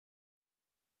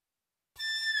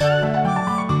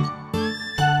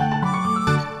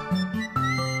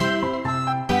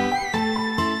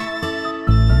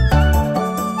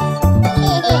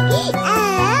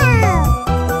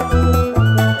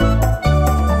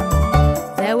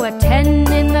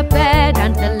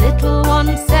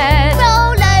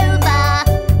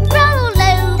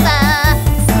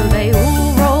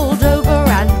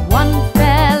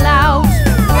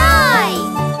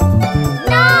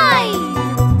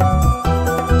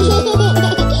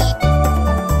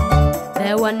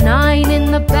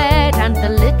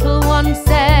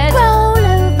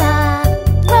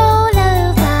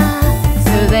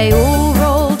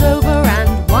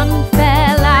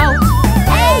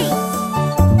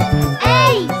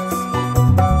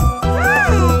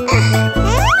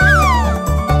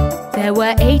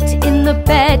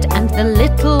the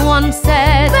little one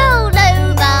said, roll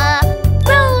over,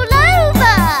 roll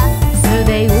over. So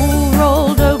they all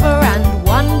rolled over and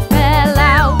one fell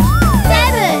out.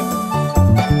 7,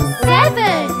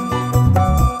 7.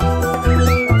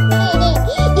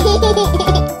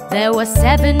 There were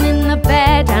 7 in the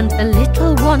bed and the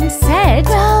little one said,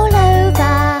 Roll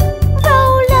over,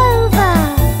 roll over.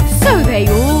 So they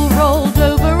all rolled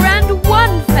over and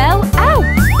one fell out.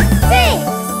 6,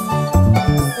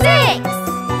 6.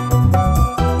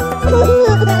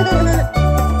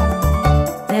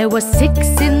 There were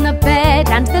 6 in the bed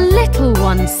and the little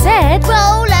one said,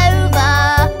 Roll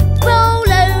over,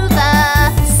 roll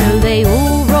over. So they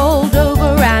all rolled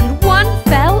over and one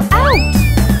fell out.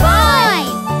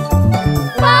 5,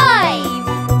 5.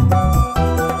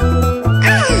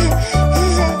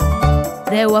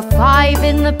 There were 5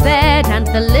 in the bed and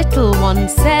the little one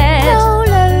said, Roll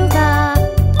over,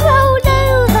 roll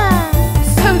over.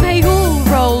 So they all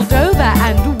rolled over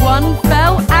and one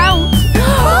fell out.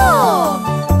 4,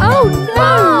 Oh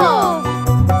no!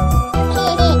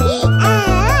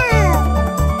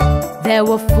 4. There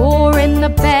were 4 in the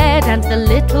bed and the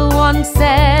little one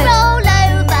said, Roll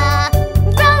over,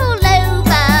 roll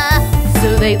over.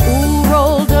 So they all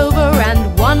rolled over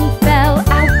and one fell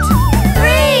out.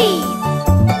 3,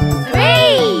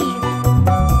 3.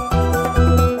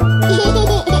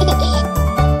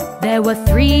 There were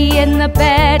 3 in the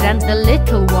bed and the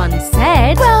little one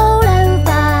said, Roll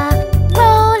over,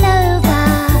 roll over.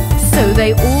 So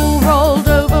they all rolled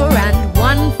over and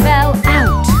one fell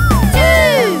out.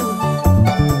 2,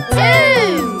 2.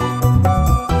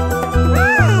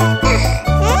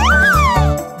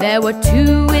 There were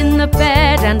 2 in the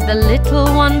bed and the little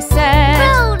one said,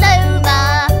 Roll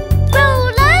over,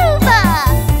 roll over.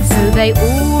 So they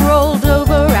all rolled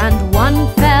over and one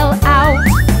fell out.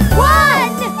 1,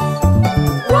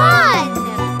 1.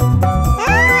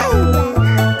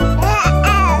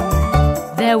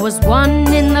 There was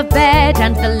 1 in the bed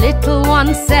and the little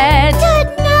one said,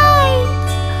 Good night.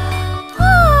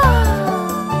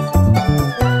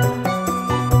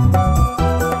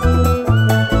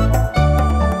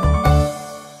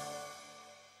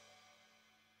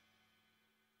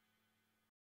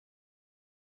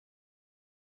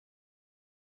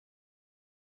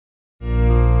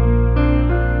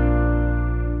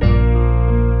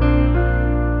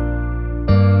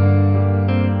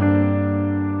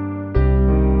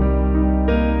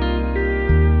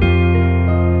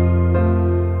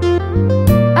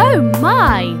 Oh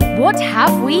my, what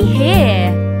have we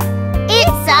here?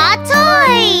 It's our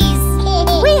toys.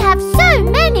 We have so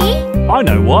many. I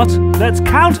know what. Let's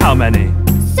count how many.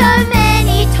 So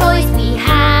many toys we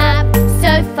have.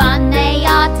 So fun they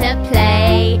are to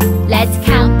play. Let's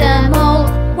count them all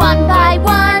one by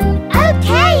one.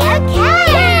 Okay,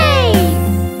 okay.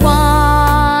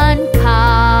 1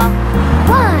 car.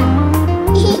 1.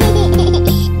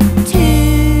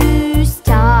 2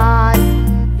 stars.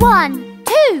 1,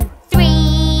 2,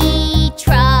 3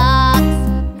 trucks.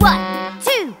 1,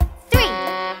 2, 3.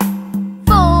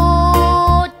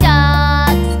 4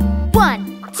 ducks.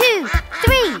 1, 2,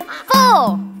 3,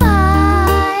 4.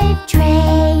 5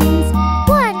 trains.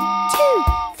 1, 2,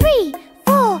 3,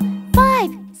 4, 5,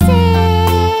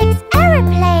 6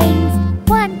 aeroplanes.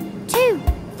 1, 2,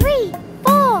 3,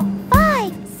 4,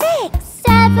 5, 6.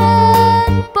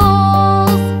 7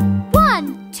 balls.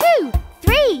 1, 2,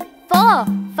 3, 4,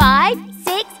 5,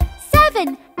 6,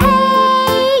 7,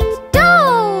 8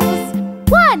 dolls.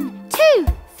 1, 2,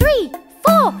 3,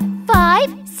 4, 5,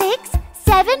 6,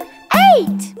 7,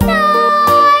 8.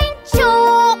 9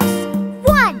 chalks.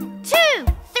 1, 2,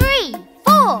 3,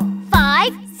 4,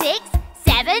 5, 6,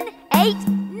 7, 8,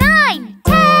 9.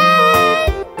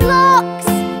 10 blocks.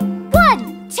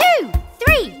 1, 2,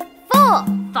 3, 4,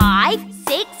 5,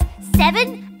 6,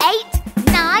 7, 8,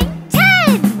 9,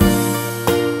 10.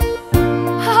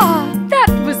 Ah, that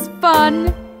was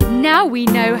fun. Now we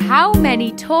know how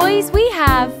many toys we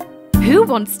have. Who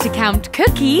wants to count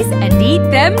cookies and eat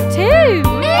them too?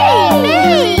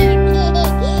 Me!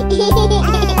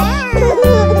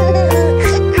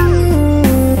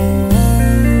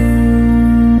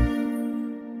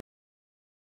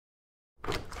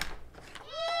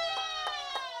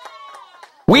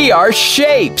 We are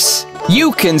shapes.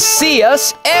 You can see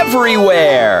us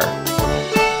everywhere.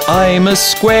 I'm a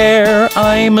square,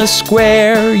 I'm a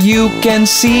square. You can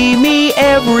see me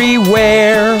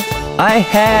everywhere. I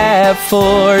have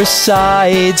 4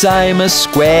 sides. I'm a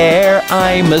square,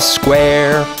 I'm a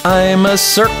square. I'm a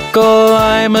circle,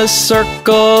 I'm a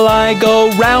circle. I go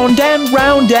round and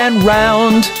round and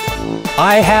round.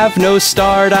 I have no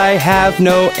start, I have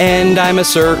no end. I'm a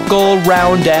circle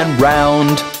round and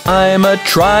round. I'm a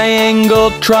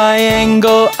triangle,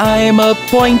 triangle. I'm a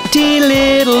pointy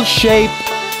little shape.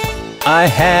 I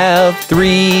have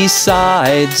 3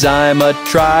 sides. I'm a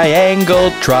triangle,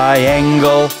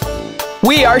 triangle.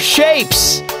 We are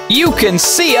shapes. You can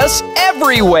see us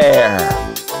everywhere.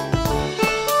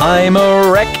 I'm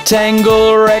a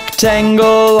rectangle,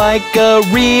 rectangle, like a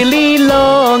really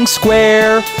long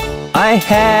square. I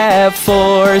have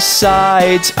 4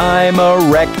 sides. I'm a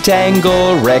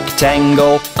rectangle,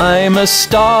 rectangle. I'm a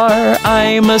star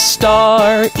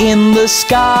in the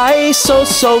sky, so,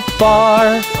 so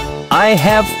far. I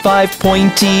have 5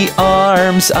 pointy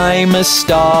arms. I'm a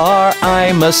star,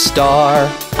 I'm a star.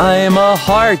 I'm a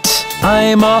heart,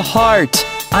 I'm a heart.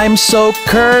 I'm so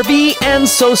curvy and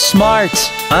so smart.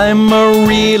 I'm a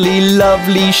really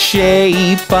lovely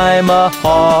shape. I'm a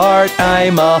heart,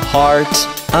 I'm a heart.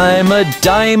 I'm a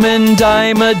diamond,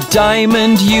 I'm a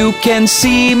diamond. You can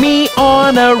see me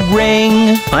on a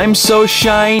ring. I'm so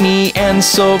shiny and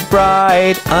so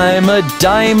bright. I'm a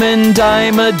diamond,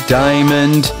 I'm a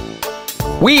diamond.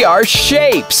 We are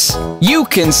shapes. You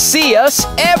can see us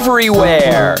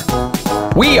everywhere.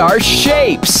 We are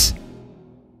shapes.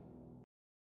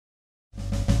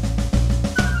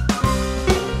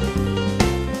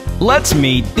 Let's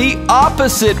meet the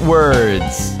opposite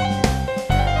words.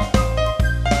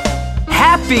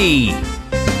 Happy.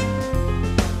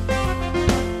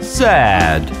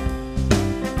 Sad.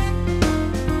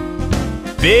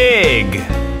 Big.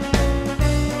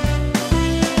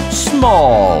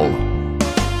 Small.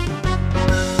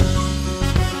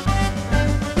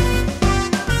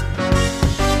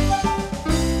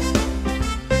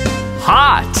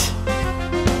 Hot.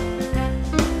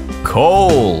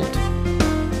 Cold.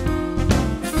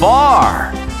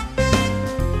 Far.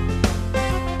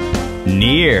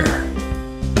 Near.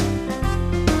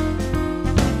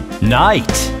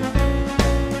 Night.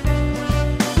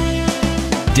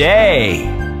 Day.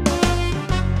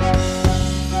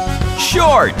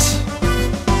 Short.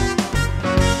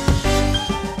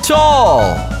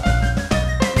 Tall.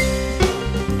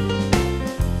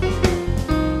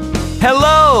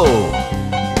 Hello.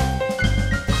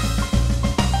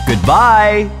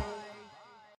 Goodbye.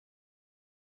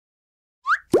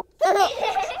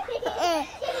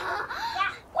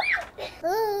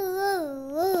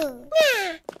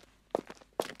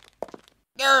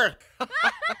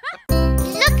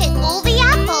 Look at all the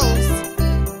apples.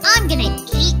 I'm gonna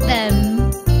eat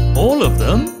them. All of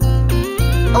them?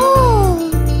 Oh!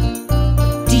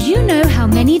 Do you know how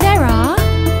many there are?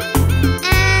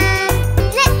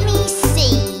 Let me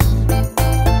see.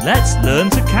 Let's learn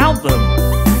to count them.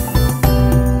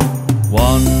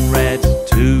 1 red,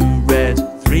 2 red,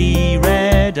 3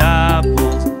 red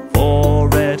apples, 4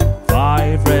 red,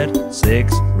 5 red,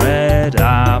 6 red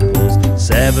apples,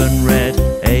 7 red,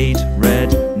 8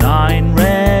 red, 9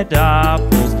 red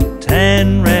apples,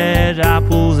 10 red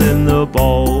apples in the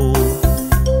bowl.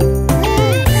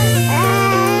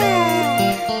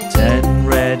 10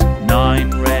 red,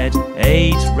 9 red,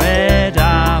 8 red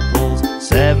apples,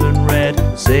 7 red,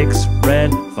 6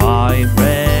 red, 5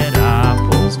 red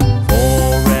apples, 4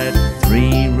 red,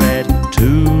 3 red,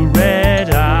 2 red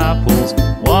apples,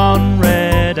 1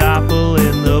 red apple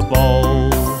in the bowl.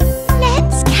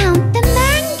 Let's count the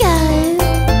mango.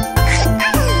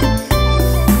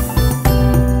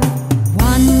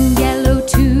 1 yellow,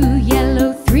 2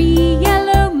 yellow, 3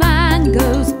 yellow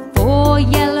mangoes, 4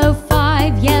 yellow,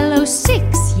 5 yellow,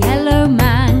 6 yellow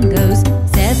mangoes,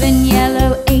 7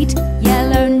 yellow, 8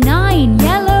 yellow, 9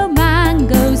 yellow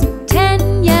mangoes,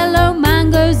 10 yellow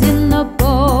mangoes in the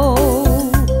bowl.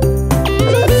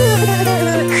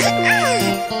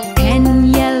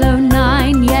 10 yellow,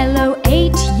 9 yellow,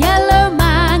 8 yellow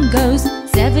mangoes,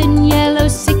 7 yellow,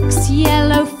 6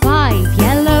 yellow, 5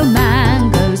 yellow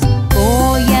mangoes,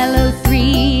 4 yellow,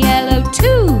 3 yellow,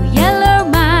 2 yellow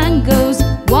mangoes,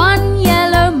 1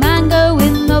 yellow mango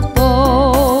in the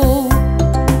bowl.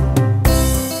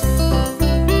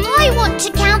 I want to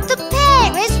count the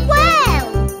pear as well.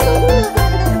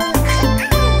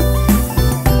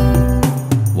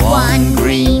 1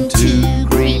 green, 2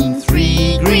 green,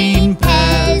 3 green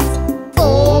pears,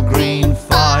 4 green,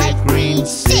 5 green,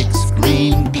 6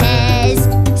 green pears,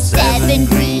 7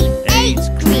 green, 8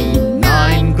 green,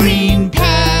 9 green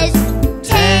pears,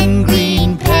 10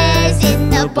 green pears in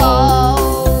the bowl.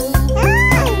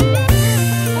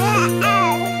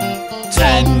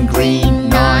 10 green,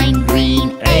 9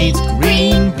 green, 8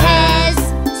 green pears,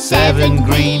 7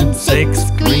 green,